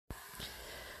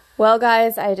Well,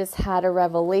 guys, I just had a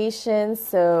revelation,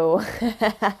 so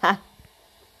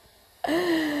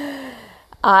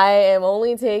I am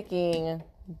only taking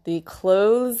the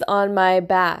clothes on my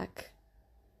back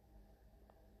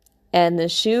and the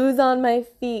shoes on my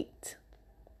feet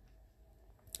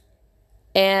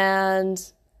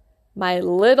and my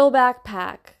little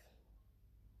backpack.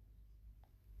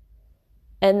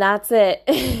 And that's it.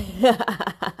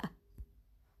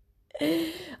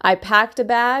 I packed a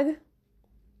bag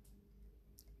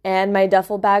and my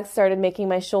duffel bag started making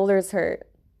my shoulders hurt.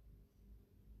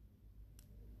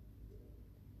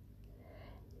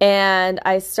 And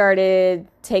I started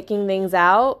taking things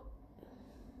out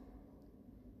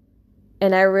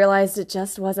and I realized it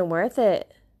just wasn't worth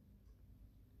it.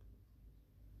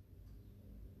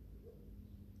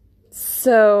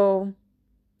 So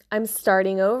I'm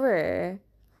starting over.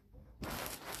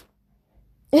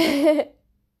 I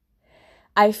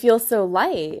feel so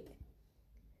light.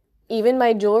 Even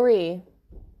my jewelry,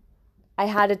 I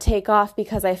had to take off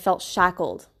because I felt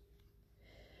shackled.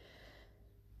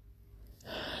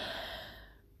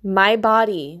 My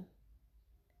body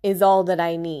is all that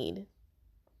I need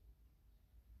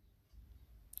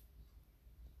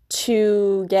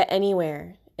to get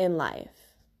anywhere in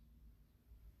life.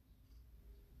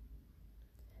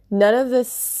 None of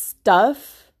this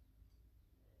stuff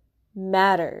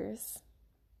matters.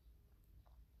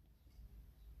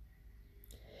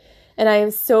 And I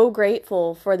am so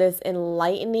grateful for this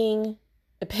enlightening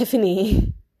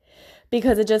epiphany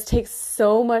because it just takes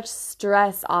so much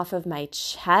stress off of my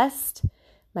chest,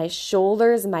 my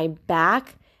shoulders, my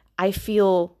back. I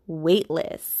feel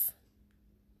weightless.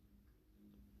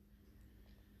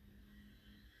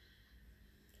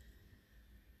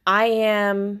 I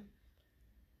am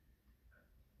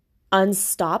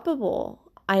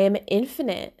unstoppable. I am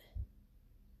infinite.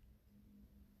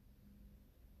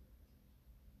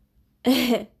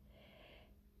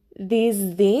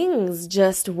 These things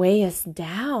just weigh us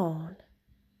down.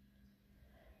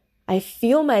 I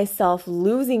feel myself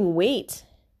losing weight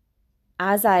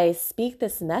as I speak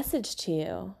this message to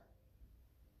you.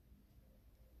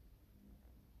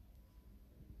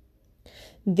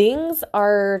 Things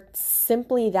are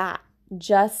simply that,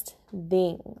 just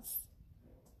things.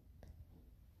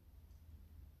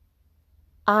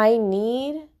 I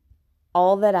need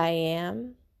all that I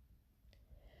am.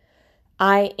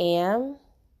 I am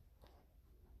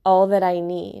all that I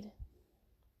need.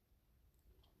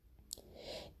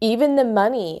 Even the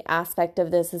money aspect of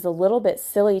this is a little bit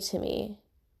silly to me.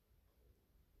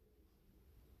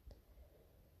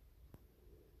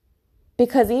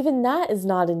 Because even that is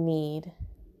not a need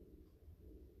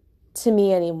to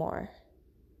me anymore.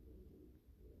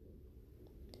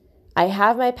 I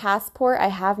have my passport, I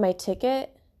have my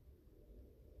ticket.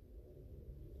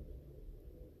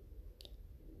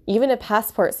 Even a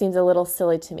passport seems a little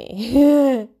silly to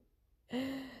me.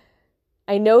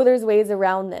 I know there's ways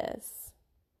around this.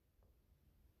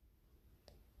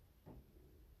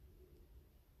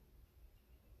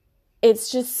 It's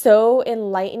just so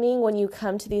enlightening when you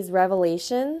come to these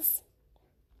revelations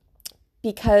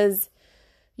because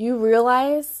you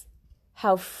realize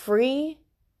how free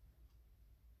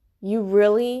you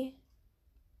really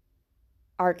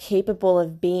are capable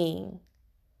of being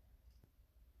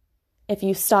if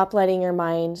you stop letting your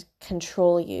mind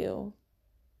control you.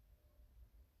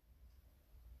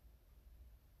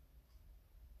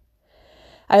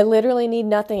 I literally need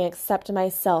nothing except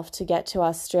myself to get to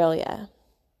Australia.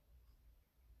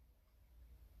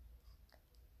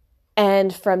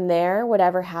 And from there,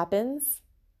 whatever happens,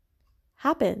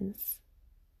 happens.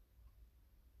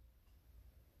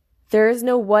 There is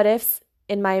no what ifs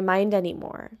in my mind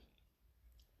anymore.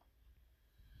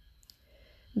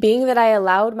 Being that I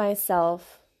allowed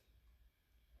myself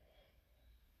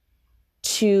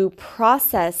to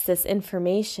process this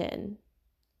information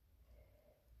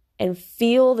and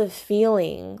feel the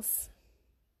feelings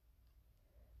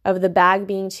of the bag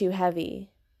being too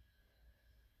heavy,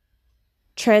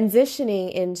 transitioning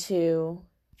into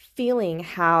feeling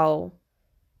how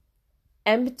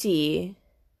empty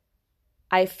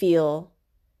I feel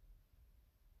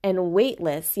and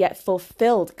weightless yet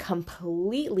fulfilled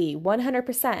completely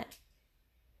 100%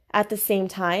 at the same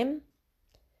time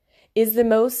is the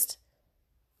most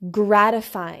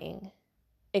gratifying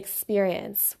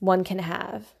experience one can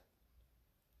have.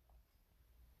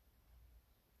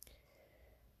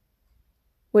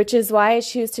 Which is why I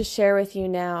choose to share with you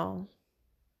now.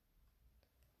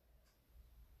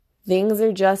 Things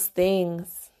are just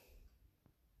things.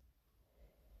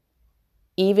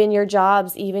 Even your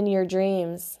jobs, even your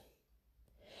dreams,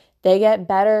 they get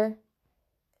better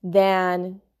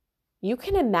than you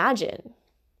can imagine.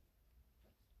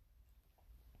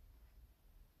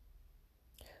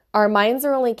 Our minds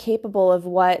are only capable of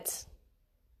what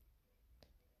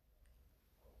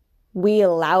we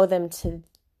allow them to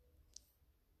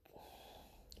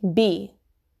be.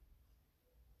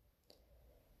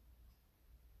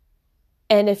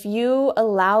 And if you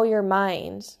allow your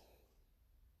mind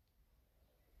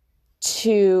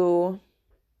to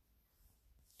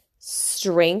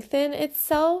strengthen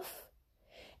itself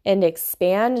and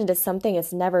expand into something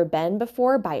it's never been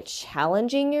before by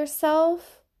challenging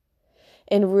yourself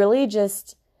and really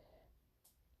just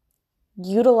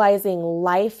utilizing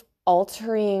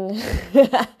life-altering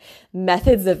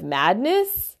methods of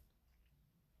madness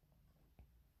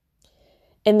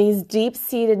and these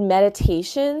deep-seated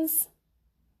meditations,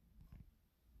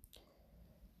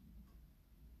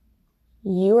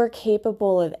 you are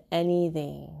capable of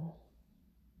anything.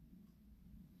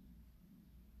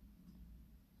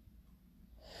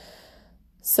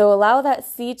 So allow that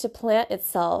seed to plant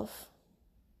itself.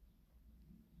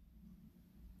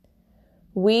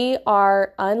 We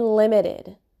are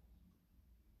unlimited.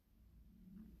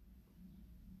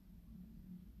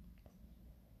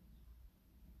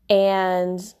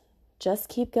 And just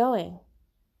keep going.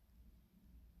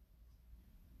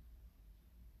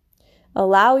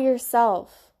 Allow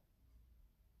yourself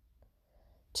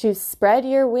to spread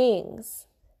your wings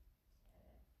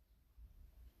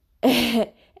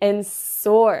and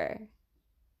soar.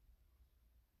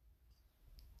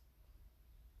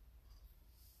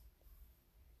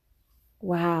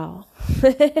 Wow.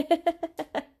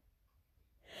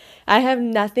 I have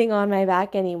nothing on my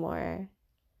back anymore.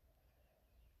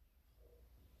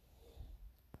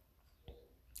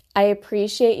 I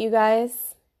appreciate you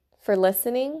guys for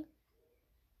listening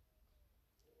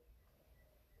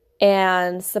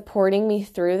and supporting me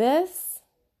through this.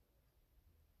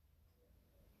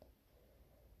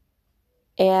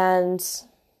 And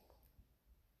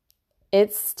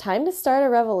it's time to start a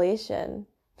revelation.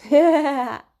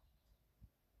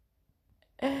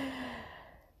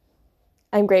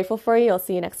 I'm grateful for you. I'll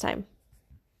see you next time.